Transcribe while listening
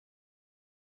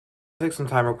Take some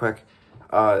time real quick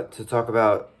to talk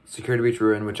about Security Breach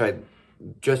Ruin, which I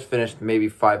just finished maybe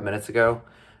 5 minutes ago.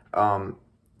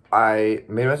 I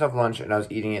made myself lunch and I was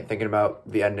eating it, thinking about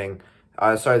the ending.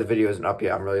 Sorry the video isn't up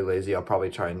yet. I'm really lazy. I'll probably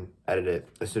try and edit it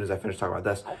as soon as I finish talking about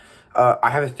this.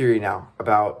 I have a theory now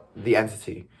about the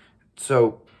entity.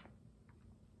 So,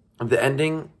 the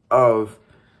ending of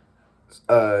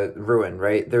Ruin,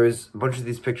 right? There was a bunch of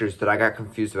these pictures that I got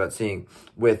confused about seeing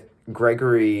with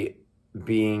Gregory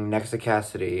being next to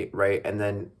Cassidy, right? And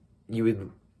then you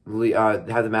would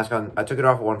have the mask on. I took it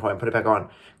off at one point and put it back on.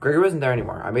 Gregory wasn't there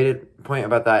anymore. I made a point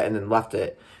about that and then left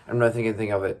it. I'm not thinking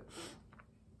anything of it.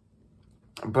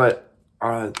 But,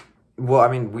 well, I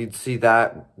mean, we'd see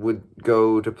that would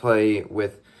go to play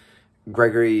with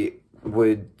Gregory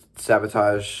would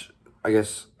sabotage, I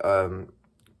guess,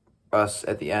 us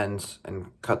at the end and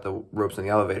cut the ropes in the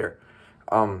elevator.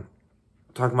 Talking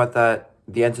about that,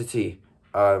 the entity,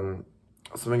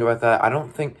 something about that. I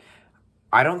don't think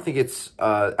it's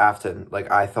Afton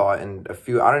like I thought, and I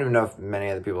don't even know if many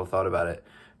other people thought about it,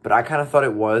 but I kind of thought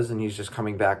it was, and he's just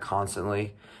coming back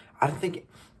constantly. I don't think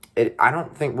it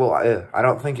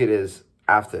is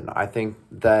Afton. I think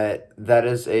that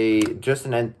is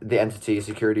the entity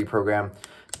security program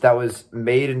that was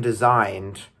made and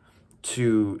designed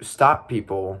to stop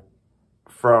people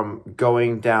from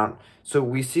going down. So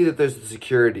we see that there's the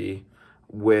security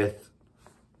with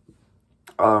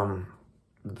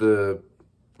the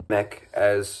mech,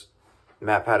 as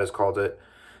MatPat has called it,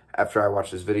 after I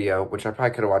watched this video, which I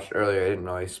probably could have watched earlier. I didn't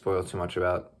really spoil too much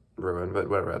about Ruin, but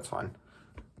whatever, that's fine.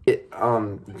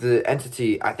 The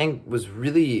entity, I think, was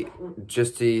really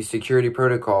just a security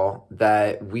protocol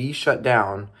that we shut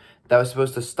down that was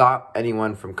supposed to stop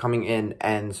anyone from coming in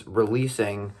and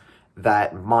releasing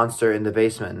that monster in the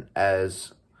basement,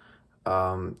 as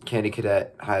Candy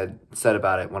Cadet had said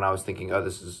about it when I was thinking, oh,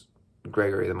 this is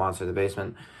Gregory, the monster in the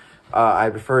basement. I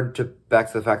referred back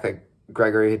to the fact that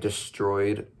Gregory had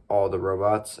destroyed all the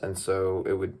robots, and so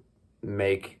it would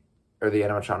make, or the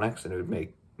animatronics, and it would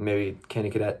make maybe Candy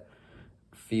Cadet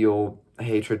feel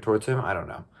hatred towards him. I don't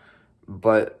know.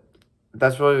 But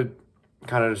that's really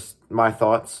kind of just my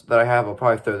thoughts that I have. I'll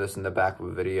probably throw this in the back of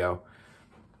a video.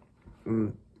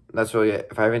 That's really it.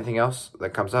 If I have anything else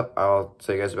that comes up, I'll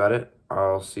tell you guys about it.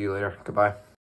 I'll see you later. Goodbye.